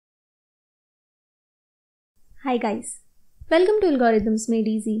Hi guys, welcome to Algorithms Made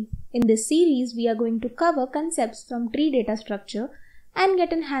Easy. In this series, we are going to cover concepts from tree data structure and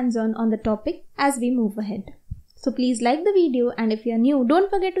get in hands-on on the topic as we move ahead. So please like the video, and if you are new,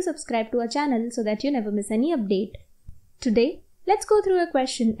 don't forget to subscribe to our channel so that you never miss any update. Today, let's go through a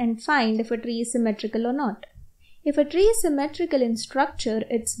question and find if a tree is symmetrical or not. If a tree is symmetrical in structure,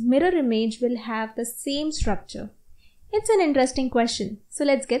 its mirror image will have the same structure. It's an interesting question, so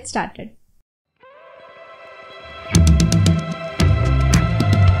let's get started.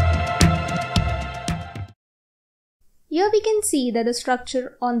 Here we can see that the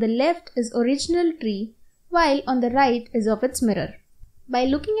structure on the left is original tree, while on the right is of its mirror. By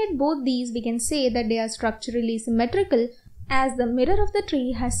looking at both these, we can say that they are structurally symmetrical as the mirror of the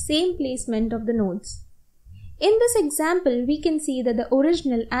tree has same placement of the nodes. In this example, we can see that the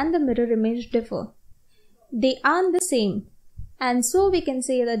original and the mirror image differ. They aren't the same, and so we can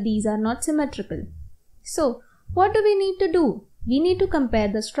say that these are not symmetrical. So, what do we need to do? We need to compare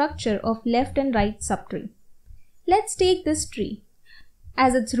the structure of left and right subtree. Let's take this tree.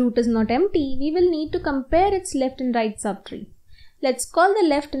 As its root is not empty, we will need to compare its left and right subtree. Let's call the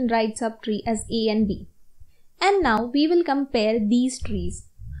left and right subtree as A and B. And now we will compare these trees.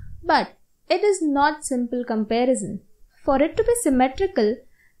 But it is not simple comparison. For it to be symmetrical,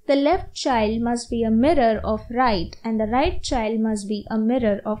 the left child must be a mirror of right and the right child must be a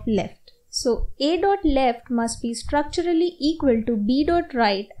mirror of left. So A dot left must be structurally equal to B dot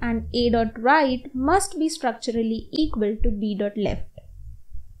right and A dot right must be structurally equal to B dot left.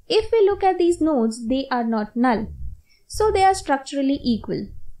 If we look at these nodes, they are not null. So they are structurally equal.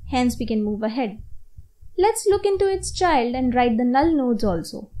 Hence we can move ahead. Let's look into its child and write the null nodes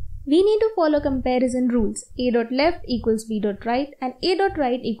also. We need to follow comparison rules. A dot left equals B dot right and A dot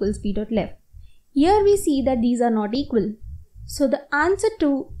right equals B dot left. Here we see that these are not equal. So the answer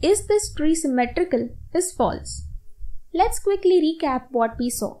to is this tree symmetrical is false. Let's quickly recap what we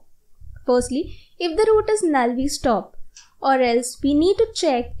saw. Firstly, if the root is null, we stop, or else we need to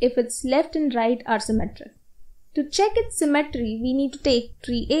check if its left and right are symmetric. To check its symmetry, we need to take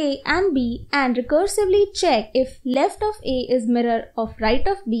tree A and B and recursively check if left of A is mirror of right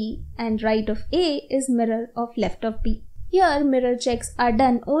of B and right of A is mirror of left of B. Here, mirror checks are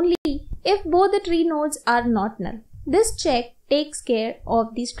done only if both the tree nodes are not null. This check takes care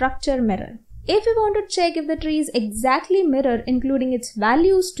of the structure mirror. If we want to check if the tree is exactly mirror including its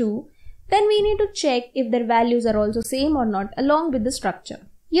values too, then we need to check if their values are also same or not along with the structure.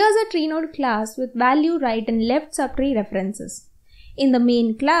 Here's a tree node class with value right and left subtree references. In the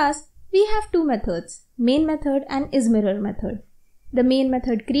main class, we have two methods, main method and isMirror method. The main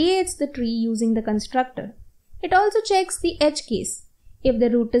method creates the tree using the constructor. It also checks the edge case if the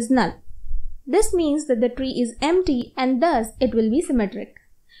root is null. This means that the tree is empty and thus it will be symmetric.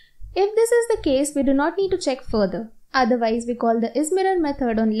 If this is the case, we do not need to check further. Otherwise, we call the isMirror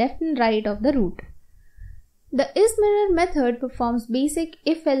method on left and right of the root. The isMirror method performs basic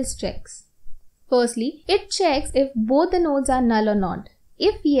if-else checks. Firstly, it checks if both the nodes are null or not.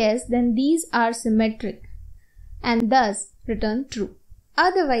 If yes, then these are symmetric and thus return true.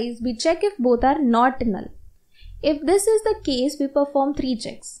 Otherwise, we check if both are not null. If this is the case, we perform three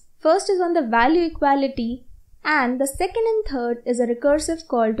checks. First is on the value equality, and the second and third is a recursive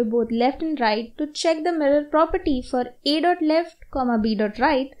call to both left and right to check the mirror property for A dot left, B dot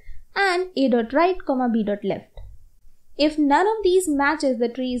right and A dot right, B dot left. If none of these matches, the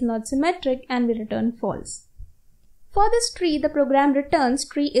tree is not symmetric and we return false. For this tree, the program returns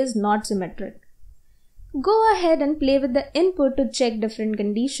tree is not symmetric. Go ahead and play with the input to check different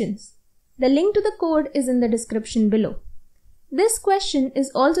conditions. The link to the code is in the description below. This question is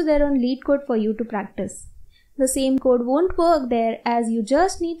also there on Leetcode for you to practice. The same code won't work there as you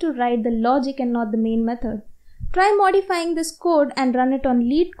just need to write the logic and not the main method. Try modifying this code and run it on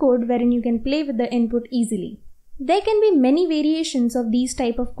Leetcode wherein you can play with the input easily. There can be many variations of these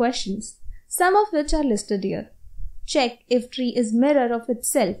type of questions, some of which are listed here. Check if tree is mirror of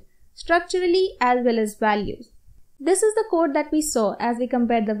itself, structurally as well as values. This is the code that we saw as we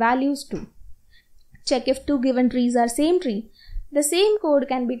compared the values to. Check if two given trees are same tree. The same code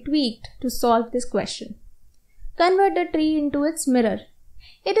can be tweaked to solve this question. Convert the tree into its mirror.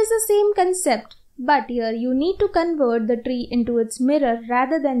 It is the same concept, but here you need to convert the tree into its mirror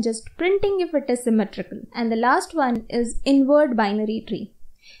rather than just printing if it is symmetrical. And the last one is invert binary tree.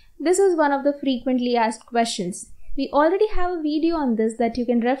 This is one of the frequently asked questions. We already have a video on this that you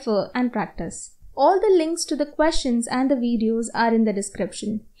can refer and practice. All the links to the questions and the videos are in the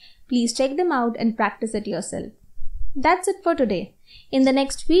description. Please check them out and practice it yourself. That's it for today. In the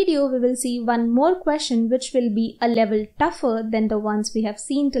next video, we will see one more question which will be a level tougher than the ones we have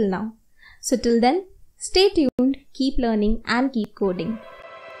seen till now. So till then, Stay tuned, keep learning and keep coding.